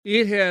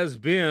It has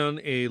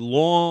been a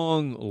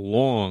long,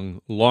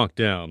 long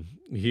lockdown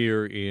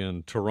here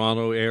in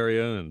Toronto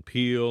area and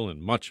Peel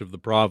and much of the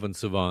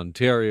province of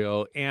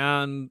Ontario.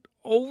 And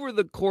over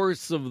the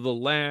course of the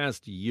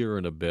last year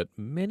and a bit,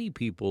 many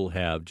people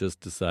have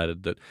just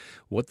decided that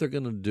what they're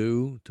going to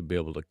do to be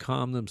able to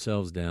calm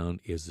themselves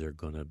down is they're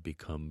going to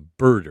become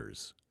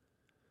birders.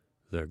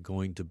 They're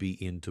going to be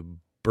into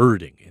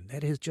birding, and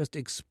that has just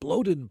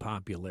exploded in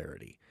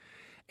popularity.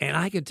 And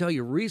I can tell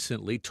you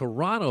recently,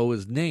 Toronto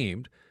is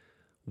named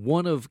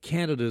one of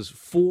Canada's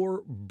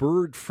 4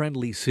 bird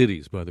friendly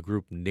cities by the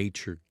group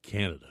Nature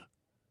Canada.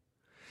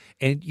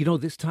 And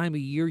this time of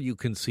year, you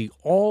can see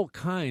all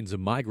kinds of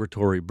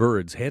migratory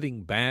birds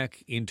heading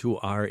back into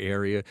our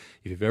area.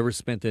 If you've ever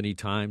spent any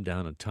time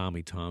down at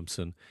Tommy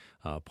Thompson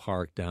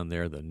Park down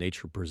there, the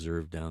nature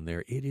preserve down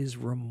there, it is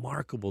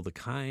remarkable the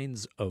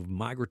kinds of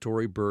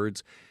migratory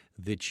birds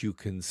that you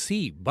can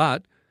see.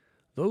 But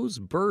those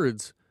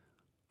birds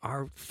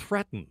are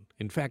threatened.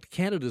 In fact,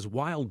 Canada's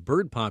wild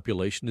bird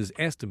population is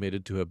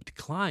estimated to have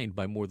declined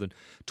by more than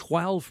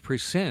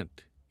 12%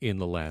 in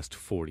the last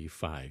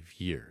 45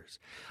 years.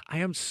 I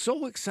am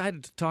so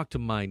excited to talk to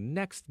my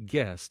next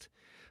guest,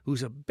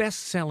 who's a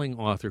best-selling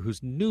author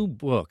whose new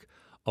book,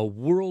 A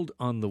World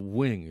on the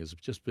Wing, has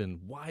just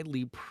been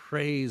widely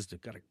praised.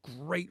 It got a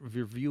great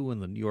review in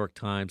the New York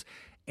Times,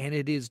 and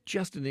it is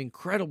just an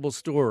incredible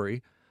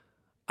story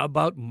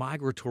about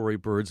migratory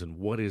birds and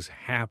what is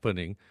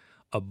happening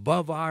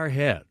above our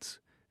heads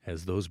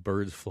as those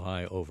birds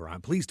fly over. I'm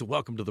pleased to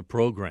welcome to the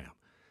program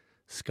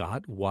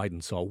Scott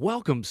Weidensaul.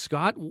 Welcome,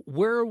 Scott.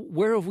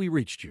 Where have we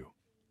reached you?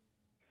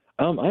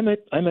 I'm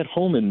at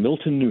home in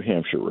Milton, New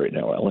Hampshire right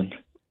now, Alan.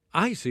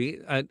 I see.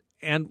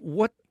 And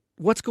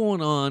what's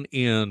going on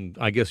in?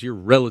 I guess you're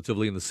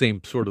relatively in the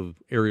same sort of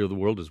area of the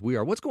world as we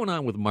are. What's going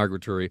on with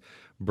migratory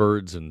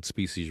birds and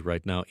species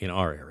right now in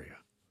our area?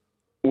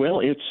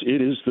 Well, it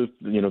is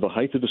the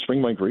height of the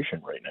spring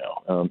migration right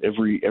now.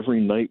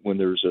 Every night when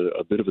there's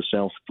a bit of a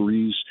south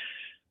breeze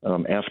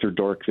after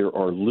dark, there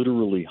are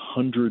literally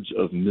hundreds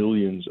of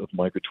millions of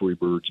migratory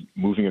birds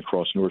moving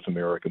across North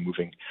America,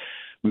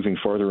 moving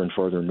farther and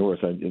farther north.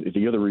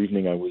 The other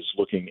evening, I was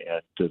looking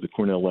at the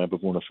Cornell Lab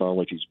of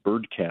Ornithology's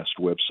Birdcast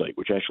website,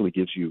 which actually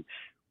gives you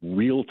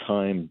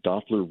real-time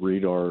Doppler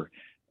radar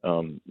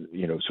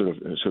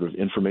sort of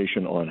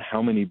information on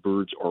how many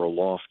birds are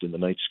aloft in the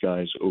night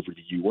skies over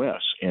the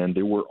U.S. And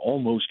there were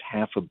almost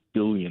 500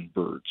 million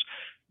birds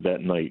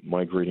that night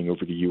migrating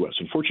over the U.S.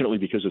 Unfortunately,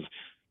 because of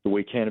the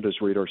way Canada's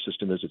radar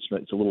system is,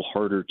 it's a little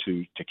harder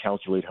to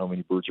calculate how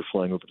many birds are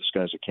flying over the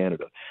skies of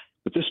Canada.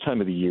 But this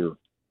time of the year,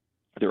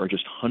 there are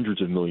just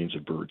hundreds of millions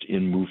of birds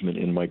in movement,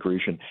 in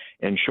migration,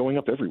 and showing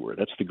up everywhere.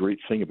 That's the great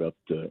thing about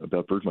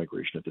bird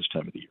migration at this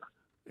time of the year.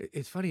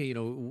 It's funny,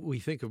 we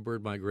think of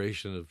bird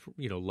migration of,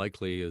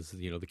 likely as,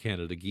 the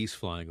Canada geese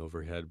flying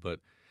overhead, but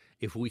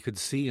if we could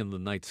see in the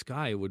night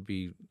sky, it would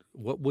be,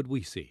 what would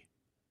we see?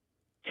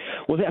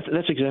 Well,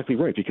 that's exactly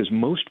right, because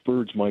most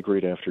birds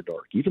migrate after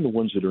dark, even the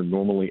ones that are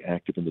normally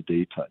active in the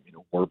daytime,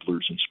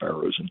 warblers and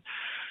sparrows and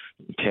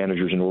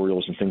tanagers and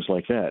orioles and things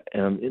like that.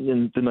 And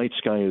then the night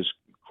sky is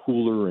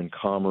cooler and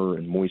calmer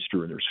and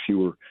moister, and there's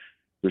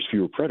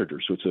fewer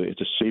predators, so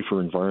it's a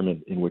safer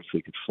environment in which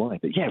they could fly.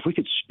 But yeah, if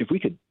we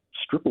could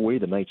strip away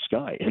the night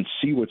sky and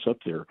see what's up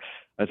there,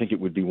 I think it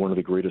would be one of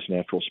the greatest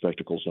natural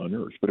spectacles on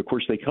Earth. But of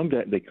course, they come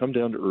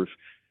down to Earth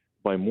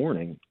by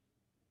morning.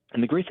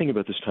 And the great thing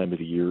about this time of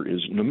the year is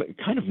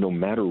no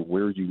matter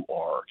where you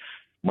are,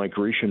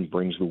 migration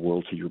brings the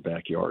world to your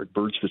backyard.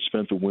 Birds that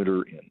spent the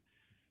winter in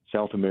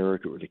South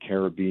America or the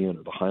Caribbean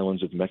or the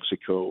highlands of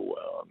Mexico,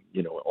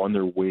 on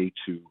their way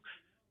to,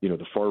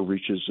 the far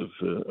reaches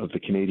of the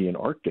Canadian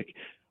Arctic,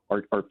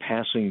 are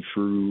passing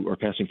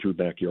through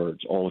backyards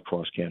all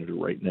across Canada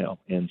right now.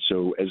 And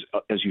so,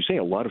 as you say,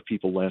 a lot of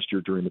people last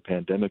year during the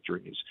pandemic,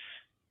 during these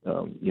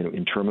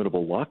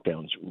interminable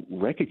lockdowns,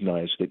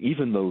 recognized that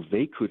even though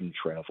they couldn't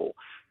travel,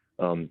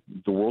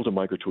 the world of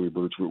migratory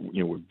birds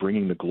were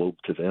bringing the globe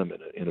to them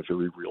in a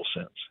very real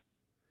sense.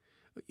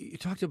 You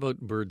talked about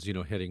birds,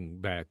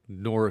 heading back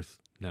north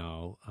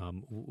now.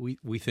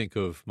 We think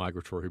of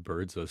migratory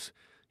birds as,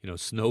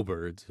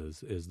 snowbirds,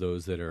 as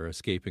those that are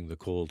escaping the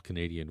cold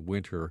Canadian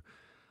winter.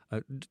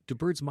 Do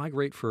birds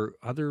migrate for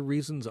other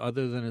reasons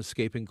other than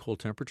escaping cold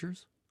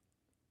temperatures?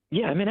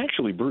 Yeah, I mean,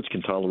 actually, birds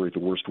can tolerate the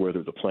worst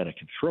weather the planet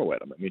can throw at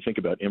them. I mean, think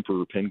about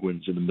emperor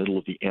penguins in the middle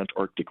of the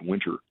Antarctic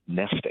winter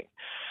nesting.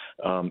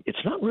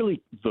 It's not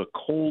really the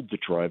cold that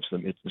drives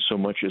them so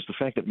much as the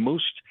fact that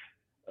most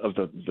of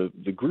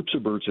the groups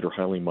of birds that are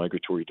highly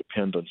migratory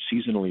depend on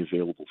seasonally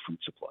available food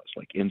supplies,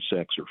 like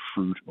insects or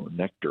fruit or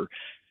nectar.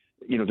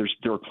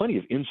 There are plenty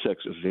of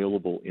insects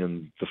available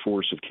in the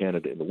forests of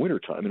Canada in the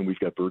wintertime, and we've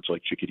got birds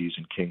like chickadees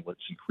and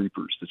kinglets and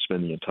creepers that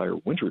spend the entire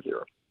winter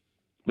there.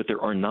 But there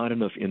are not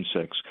enough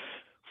insects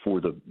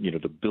for the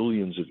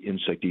billions of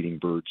insect-eating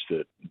birds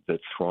that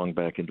throng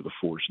back into the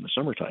forest in the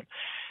summertime.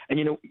 And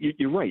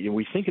you're right.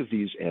 We think of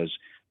these as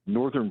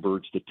northern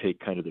birds that take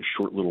kind of the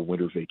short little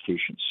winter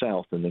vacation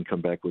south and then come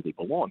back where they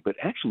belong. But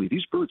actually,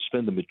 these birds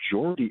spend the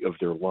majority of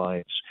their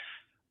lives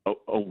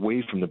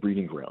away from the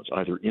breeding grounds,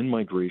 either in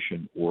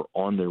migration or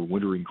on their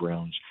wintering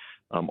grounds,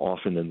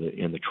 often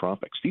in the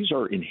tropics. These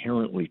are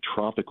inherently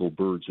tropical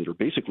birds that are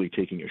basically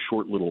taking a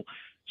short little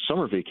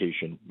summer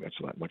vacation. That's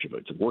not much of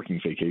it. It's a working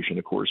vacation,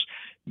 of course,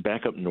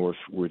 back up north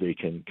where they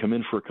can come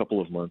in for a couple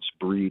of months,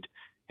 breed,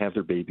 have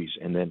their babies,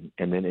 and then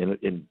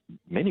in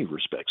many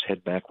respects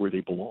head back where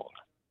they belong.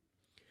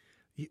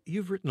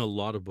 You've written a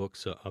lot of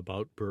books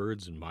about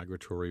birds and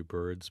migratory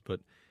birds,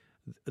 but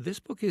this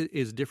book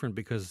is different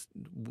because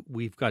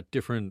we've got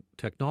different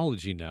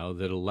technology now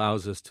that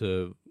allows us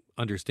to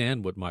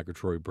understand what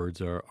migratory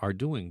birds are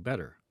doing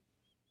better.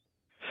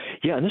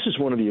 Yeah, and this is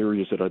one of the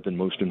areas that I've been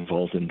most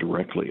involved in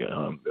directly.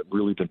 I've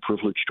really been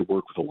privileged to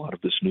work with a lot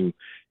of this new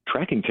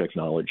tracking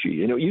technology.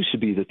 You know, it used to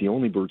be that the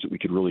only birds that we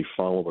could really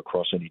follow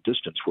across any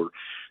distance were,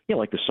 you know,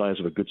 like the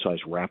size of a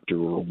good-sized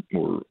raptor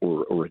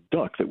or a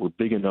duck that were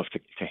big enough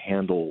to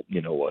handle,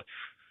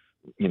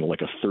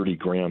 like a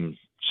 30-gram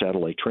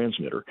satellite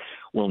transmitter.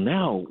 Well,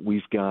 now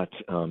we've got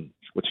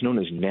what's known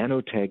as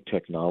nanotag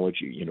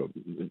technology, you know,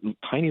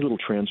 tiny little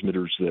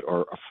transmitters that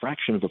are a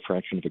fraction of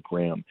a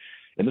gram.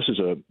 And this is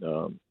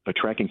a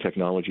tracking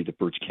technology that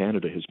Birds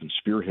Canada has been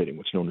spearheading,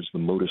 what's known as the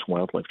MODIS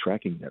Wildlife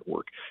Tracking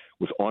Network,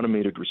 with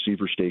automated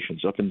receiver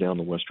stations up and down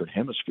the Western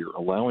Hemisphere,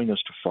 allowing us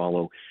to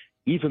follow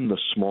even the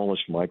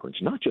smallest migrants,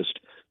 not just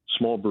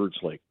small birds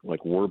like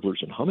warblers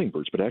and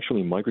hummingbirds, but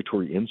actually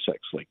migratory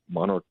insects like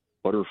monarch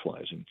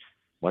butterflies and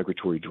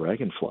migratory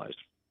dragonflies.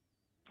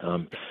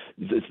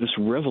 This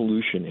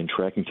revolution in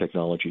tracking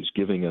technology is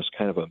giving us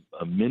kind of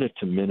a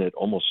minute-to-minute,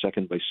 almost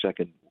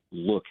second-by-second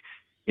look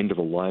into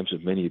the lives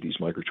of many of these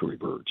migratory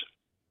birds.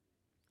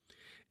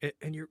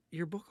 And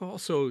your book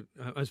also,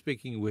 I'm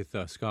speaking with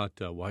Scott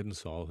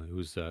Weidensall,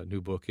 whose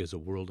new book is A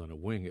World on a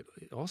Wing.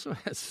 It also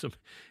has some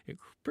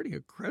pretty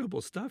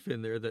incredible stuff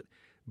in there that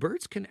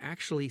birds can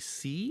actually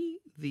see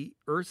the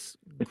Earth's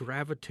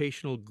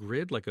gravitational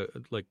grid, like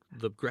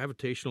the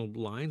gravitational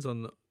lines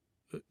on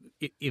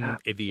in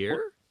the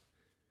air.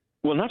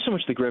 Well, not so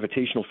much the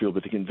gravitational field,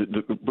 but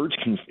the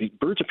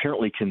birds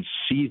apparently can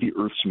see the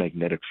Earth's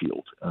magnetic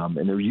field,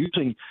 and they're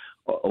using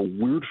a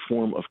weird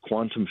form of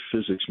quantum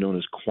physics known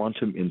as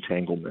quantum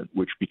entanglement,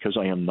 which, because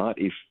I am not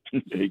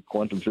a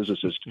quantum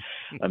physicist,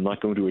 I'm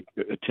not going to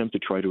attempt to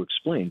try to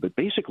explain. But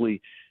basically,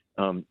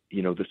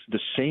 the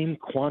same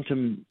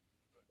quantum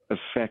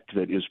effect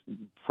that is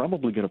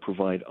probably going to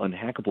provide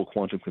unhackable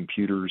quantum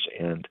computers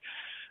and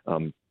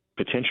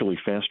potentially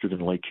faster than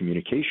light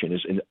communication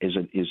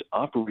is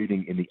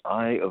operating in the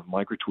eye of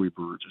migratory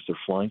birds as they're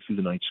flying through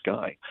the night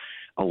sky,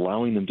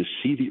 allowing them to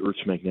see the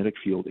Earth's magnetic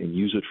field and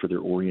use it for their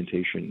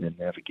orientation and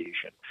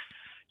navigation.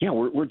 Yeah,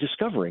 we're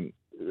discovering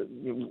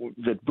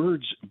that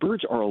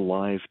birds are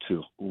alive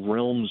to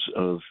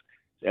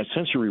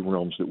sensory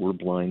realms that we're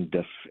blind,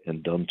 deaf,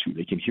 and dumb to.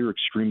 They can hear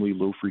extremely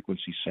low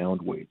frequency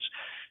sound waves.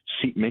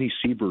 Many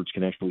seabirds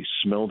can actually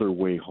smell their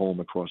way home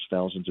across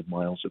thousands of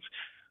miles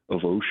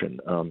of ocean.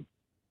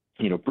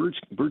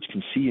 Birds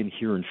can see and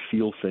hear and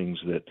feel things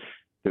that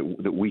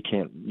we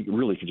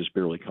can just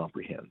barely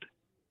comprehend.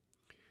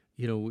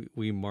 You know,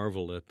 we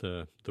marvel at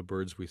the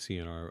birds we see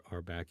in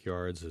our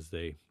backyards as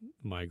they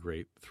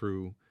migrate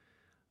through.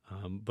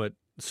 But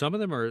some of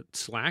them are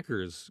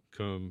slackers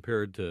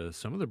compared to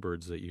some of the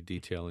birds that you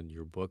detail in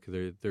your book.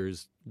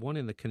 There's one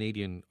in the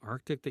Canadian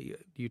Arctic that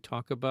you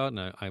talk about,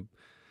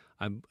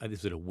 and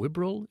is it a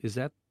whippoorwill? Is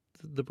that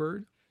the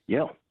bird?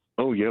 Yeah.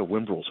 Oh, yeah,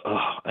 whippoorwills.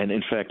 And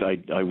in fact,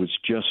 I was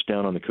just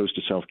down on the coast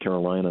of South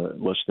Carolina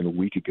less than a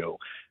week ago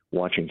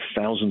watching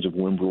thousands of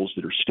whippoorwills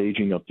that are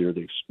staging up there.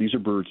 These are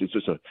birds. It's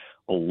just a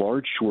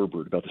large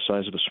shorebird about the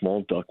size of a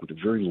small duck with a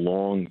very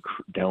long,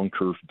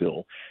 down-curved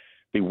bill.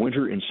 They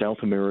winter in South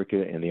America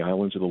and the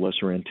islands of the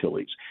Lesser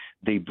Antilles.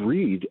 They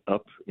breed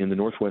up in the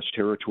Northwest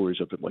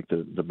Territories up at like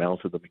the mouth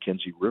of the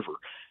Mackenzie River.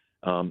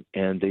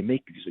 And they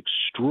make these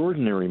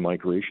extraordinary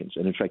migrations.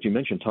 And in fact, you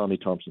mentioned Tommy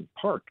Thompson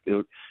Park.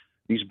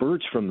 These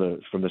birds from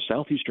the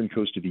southeastern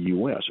coast of the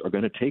U.S. are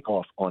going to take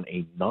off on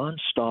a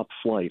nonstop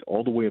flight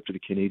all the way up to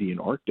the Canadian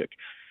Arctic.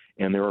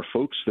 And there are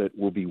folks that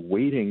will be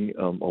waiting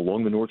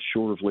along the north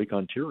shore of Lake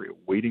Ontario,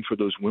 waiting for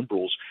those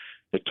whippoorwills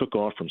that took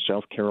off from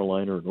South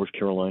Carolina or North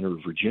Carolina or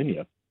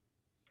Virginia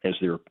as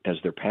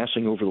they're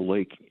passing over the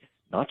lake,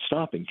 not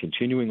stopping,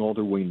 continuing all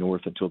their way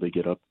north until they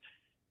get up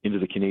into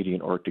the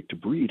Canadian Arctic to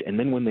breed. And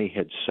then when they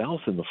head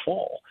south in the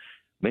fall,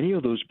 many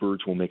of those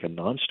birds will make a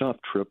nonstop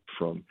trip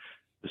from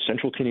the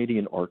central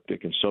Canadian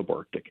Arctic and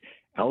subarctic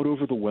out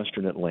over the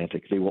western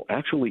Atlantic. They will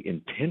actually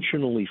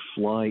intentionally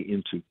fly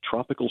into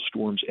tropical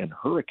storms and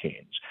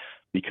hurricanes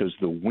because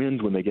the wind,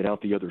 when they get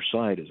out the other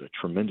side, is a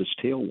tremendous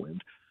tailwind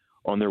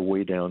on their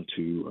way down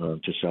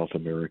to South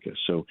America.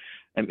 So,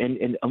 and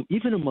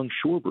even among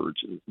shorebirds,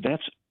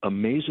 that's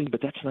amazing, but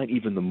that's not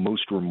even the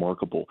most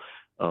remarkable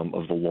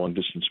of the long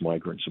distance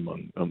migrants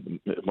among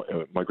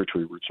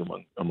migratory routes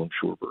among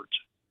shorebirds.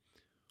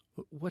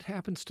 What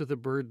happens to the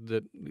bird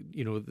that,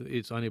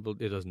 it's unable,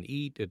 it doesn't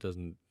eat, it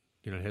doesn't,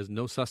 it has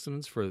no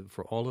sustenance for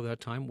all of that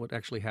time? What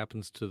actually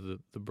happens to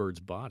the bird's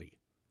body?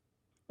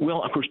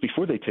 Well, of course,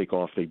 before they take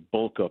off, they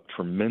bulk up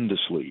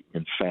tremendously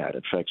in fat.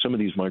 In fact, some of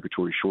these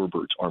migratory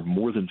shorebirds are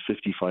more than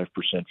 55%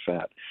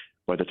 fat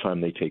by the time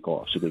they take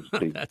off. So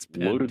they've That's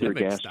loaded their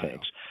pandemic gas style.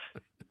 tanks.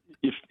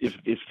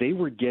 If they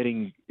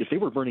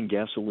were burning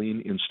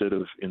gasoline instead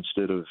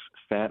of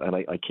fat, and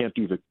I can't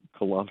do the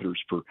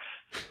kilometers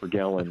per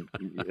gallon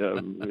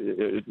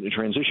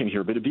transition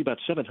here, but it'd be about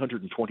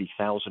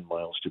 720,000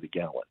 miles to the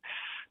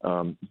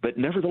gallon. But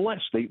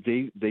nevertheless,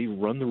 they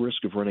run the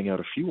risk of running out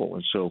of fuel,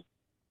 and so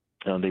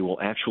they will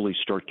actually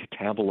start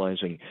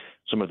catabolizing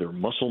some of their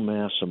muscle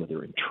mass, some of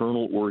their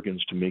internal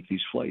organs to make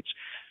these flights.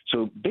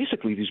 So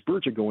basically, these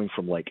birds are going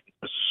from like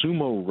a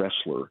sumo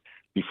wrestler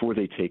before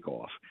they take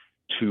off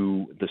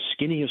to the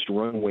skinniest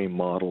runway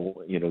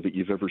model, that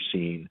you've ever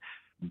seen,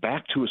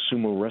 back to a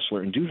sumo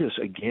wrestler, and do this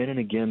again and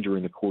again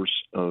during the course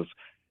of,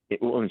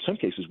 well, in some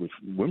cases with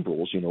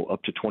Wimbrels,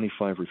 up to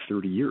 25 or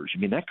 30 years. I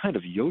mean, that kind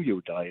of yo-yo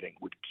dieting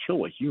would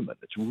kill a human.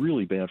 It's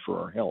really bad for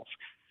our health.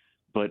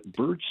 But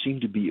birds seem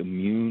to be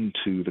immune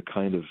to the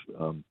kind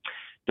of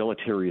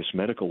deleterious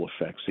medical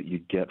effects that you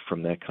get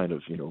from that kind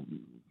of,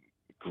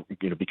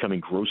 becoming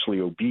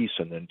grossly obese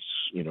and then,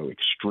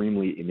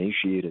 extremely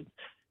emaciated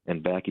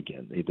and back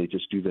again. They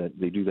just do that.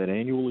 They do that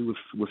annually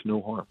with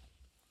no harm.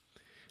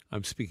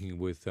 I'm speaking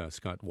with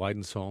Scott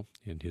Weidensaul.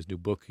 In his new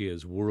book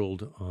is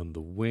World on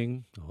the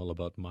Wing, all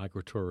about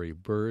migratory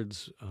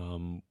birds.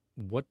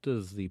 What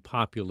does the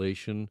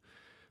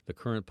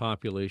current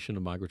population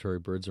of migratory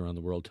birds around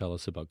the world tell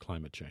us about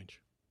climate change?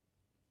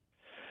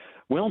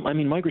 Well, I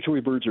mean, migratory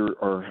birds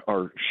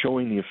are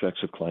showing the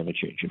effects of climate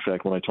change. In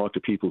fact, when I talk to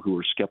people who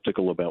are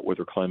skeptical about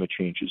whether climate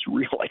change is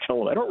real, I tell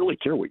them, I don't really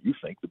care what you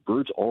think. The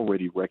birds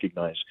already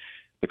recognize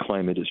the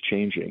climate is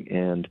changing.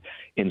 And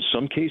in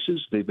some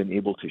cases, they've been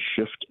able to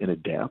shift and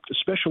adapt,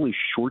 especially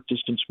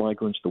short-distance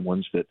migrants, the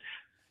ones that,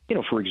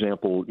 for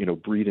example,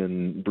 breed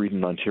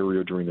in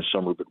Ontario during the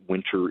summer but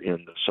winter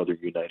in the southern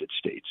United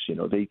States.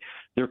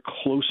 They're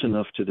close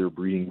enough to their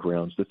breeding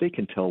grounds that they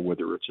can tell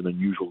whether it's an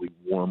unusually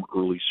warm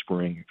early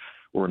spring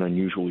or an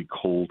unusually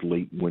cold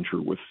late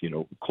winter with,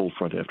 cold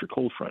front after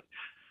cold front.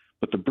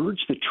 But the birds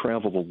that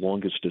travel the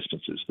longest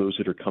distances, those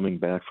that are coming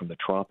back from the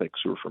tropics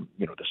or from,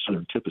 the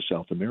southern tip of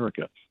South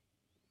America,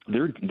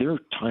 their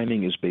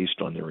timing is based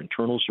on their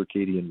internal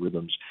circadian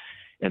rhythms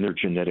and their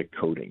genetic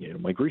coding.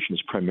 Migration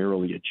is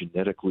primarily a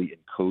genetically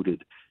encoded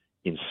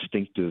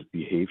instinctive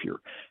behavior.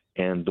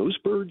 And those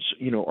birds,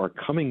 are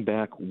coming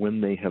back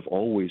when they have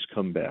always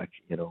come back,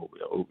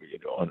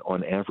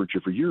 on average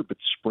every year, but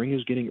spring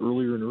is getting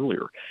earlier and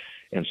earlier.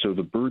 And so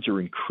the birds are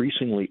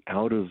increasingly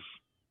out of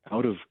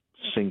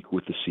sync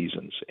with the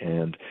seasons.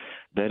 And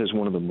that is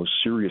one of the most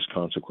serious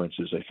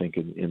consequences, I think,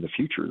 in the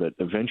future, that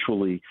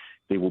eventually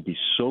they will be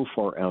so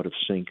far out of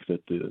sync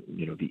that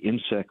the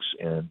insects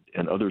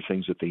and other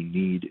things that they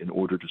need in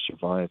order to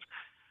survive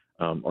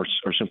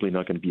are simply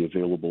not going to be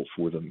available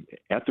for them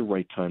at the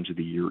right times of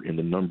the year in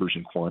the numbers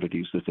and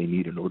quantities that they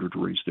need in order to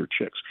raise their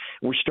chicks.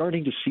 And we're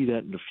starting to see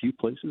that in a few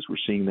places. We're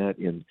seeing that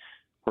in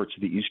parts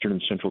of the eastern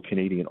and central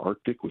Canadian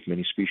Arctic with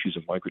many species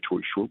of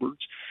migratory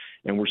shorebirds.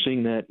 And we're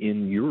seeing that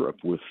in Europe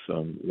with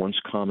once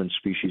common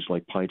species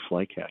like pied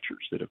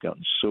flycatchers that have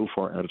gotten so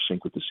far out of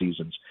sync with the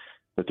seasons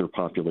that their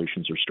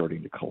populations are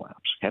starting to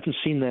collapse. Haven't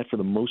seen that for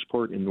the most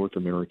part in North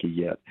America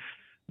yet,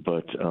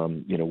 but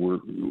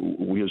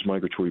we as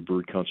migratory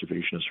bird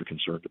conservationists are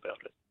concerned about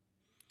it.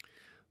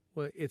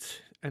 Well, it's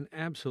an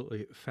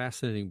absolutely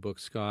fascinating book,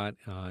 Scott,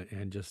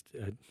 and just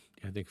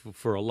I think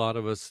for a lot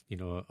of us,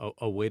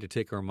 a way to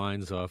take our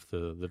minds off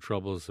the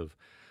troubles of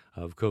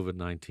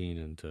COVID-19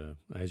 and,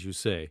 as you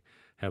say,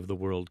 have the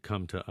world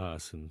come to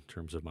us in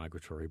terms of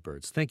migratory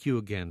birds. Thank you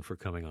again for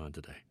coming on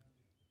today.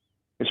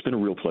 It's been a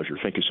real pleasure.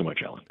 Thank you so much,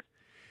 Alan.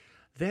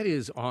 That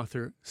is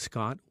author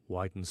Scott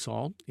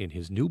Weidensaul. In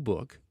his new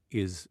book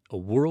is A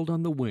World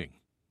on the Wing,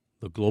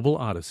 the Global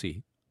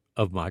Odyssey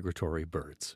of Migratory Birds.